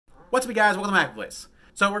What's up, you guys? Welcome to my happy place.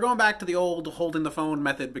 So we're going back to the old holding the phone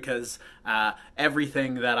method because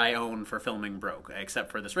everything that I own for filming broke, except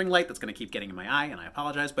for this ring light that's going to keep getting in my eye, and I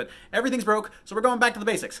apologize, but everything's broke, so we're going back to the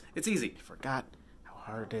basics. It's easy. Forgot how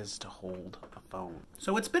hard it is to hold a phone.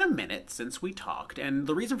 So it's been a minute since we talked, and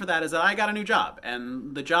the reason for that is that I got a new job,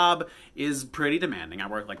 and the job is pretty demanding. I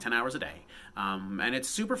work like 10 hours a day, and it's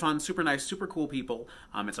super fun, super nice, super cool people.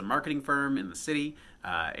 It's a marketing firm in the city.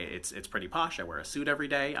 It's pretty posh. I wear a suit every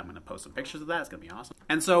day. I'm going to post some pictures of that. It's going to be awesome.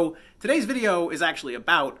 And so today's video is actually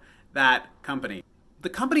about that company. The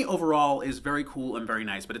company overall is very cool and very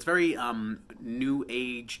nice, but it's very new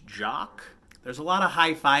age jock. There's a lot of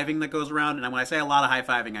high-fiving that goes around, and when I say a lot of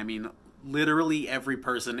high-fiving, I mean literally every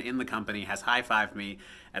person in the company has high-fived me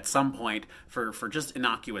at some point for just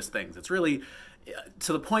innocuous things. It's really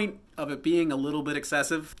to the point of it being a little bit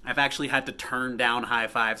excessive. I've actually had to turn down high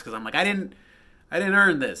fives because I'm like, I didn't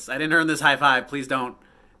earn this. I didn't earn this high five. Please don't.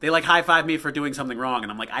 They like high five me for doing something wrong,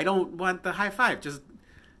 and I'm like, I don't want the high five. Just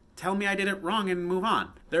tell me I did it wrong and move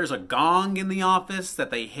on. There's a gong in the office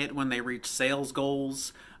that they hit when they reach sales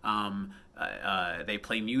goals. They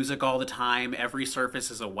play music all the time. Every surface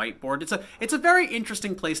is a whiteboard. It's a very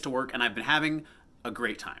interesting place to work, and I've been having a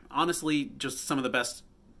great time. Honestly, just some of the best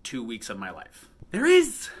 2 weeks of my life. There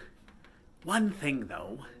is one thing,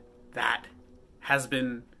 though, that has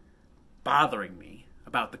been bothering me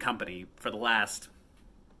about the company for the last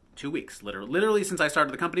 2 weeks, literally since I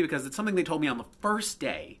started the company, because it's something they told me on the first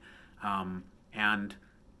day, and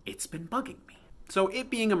it's been bugging me. So it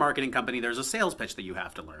being a marketing company, there's a sales pitch that you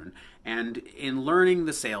have to learn. And in learning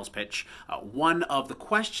the sales pitch, one of the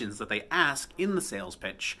questions that they ask in the sales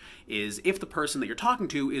pitch is if the person that you're talking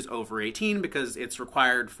to is over 18, because it's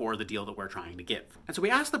required for the deal that we're trying to give. And so we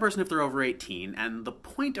ask the person if they're over 18, and the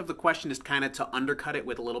point of the question is kind of to undercut it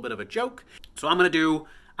with a little bit of a joke. So I'm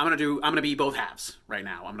gonna be both halves right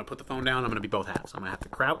now. I'm gonna put the phone down, I'm gonna be both halves. I'm gonna have to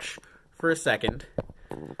crouch for a second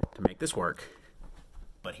to make this work,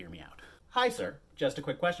 but hear me out. Hi, sir. Just a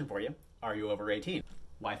quick question for you. Are you over 18?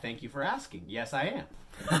 Why, thank you for asking. Yes, I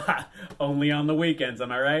am. Only on the weekends,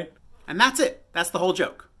 am I right? And that's it. That's the whole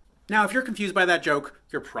joke. Now, if you're confused by that joke,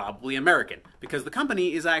 you're probably American, because the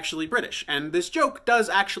company is actually British. And this joke does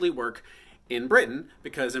actually work in Britain,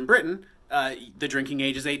 because in Britain, the drinking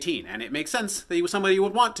age is 18. And it makes sense that somebody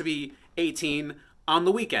would want to be 18 on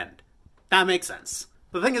the weekend. That makes sense.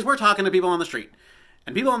 The thing is, we're talking to people on the street.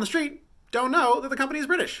 And people on the street don't know that the company is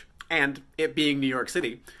British. And it being New York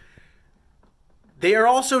City, they are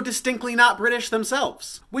also distinctly not British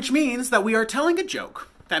themselves. Which means that we are telling a joke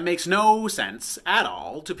that makes no sense at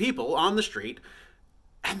all to people on the street,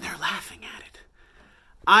 and they're laughing at it.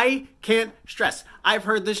 I can't stress. I've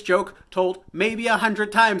heard this joke told maybe 100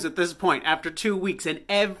 times at this point after 2 weeks, and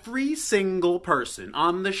every single person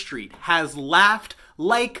on the street has laughed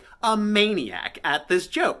like a maniac at this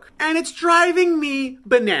joke. And it's driving me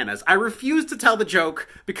bananas. I refuse to tell the joke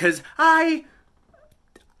because I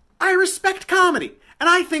respect comedy. And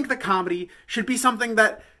I think that comedy should be something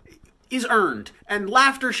that is earned, and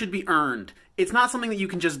laughter should be earned. It's not something that you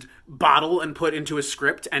can just bottle and put into a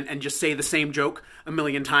script and just say the same joke a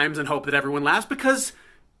million times and hope that everyone laughs, because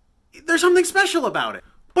there's something special about it.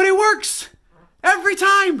 But it works every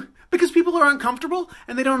time because people are uncomfortable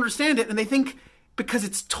and they don't understand it, and they think because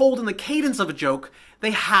it's told in the cadence of a joke,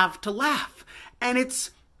 they have to laugh. And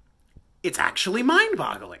it's actually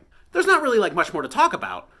mind-boggling. There's not really like much more to talk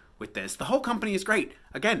about with this. The whole company is great.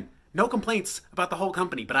 Again, no complaints about the whole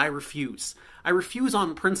company, but I refuse. I refuse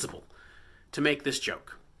on principle to make this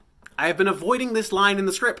joke. I have been avoiding this line in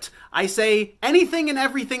the script. I say anything and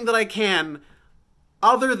everything that I can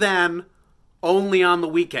other than only on the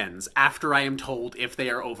weekends after I am told if they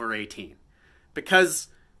are over 18. Because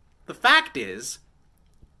the fact is,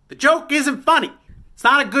 the joke isn't funny. It's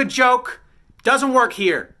not a good joke. It doesn't work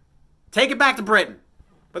here. Take it back to Britain.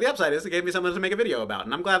 But the upside is it gave me something to make a video about,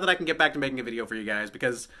 and I'm glad that I can get back to making a video for you guys,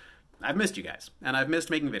 because I've missed you guys, and I've missed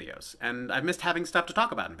making videos, and I've missed having stuff to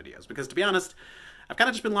talk about in videos, because to be honest, I've kind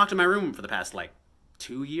of just been locked in my room for the past,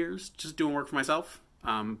 2 years, just doing work for myself.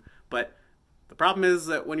 But the problem is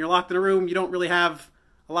that when you're locked in a room, you don't really have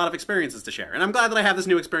a lot of experiences to share. And I'm glad that I have this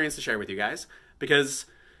new experience to share with you guys, because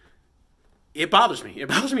it bothers me. It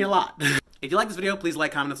bothers me a lot. If you like this video, please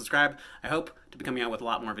like, comment, and subscribe. I hope to be coming out with a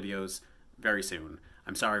lot more videos very soon.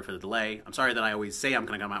 I'm sorry for the delay. I'm sorry that I always say I'm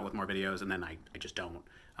going to come out with more videos, and then I just don't.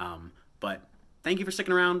 But thank you for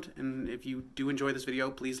sticking around, and if you do enjoy this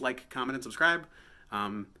video, please like, comment, and subscribe.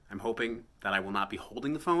 I'm hoping that I will not be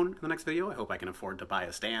holding the phone in the next video. I hope I can afford to buy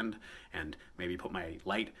a stand and maybe put my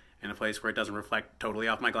light in a place where it doesn't reflect totally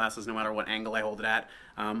off my glasses no matter what angle I hold it at.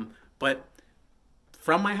 But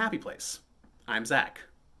from my happy place, I'm Zach.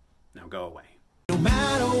 Now go away. No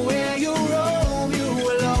matter where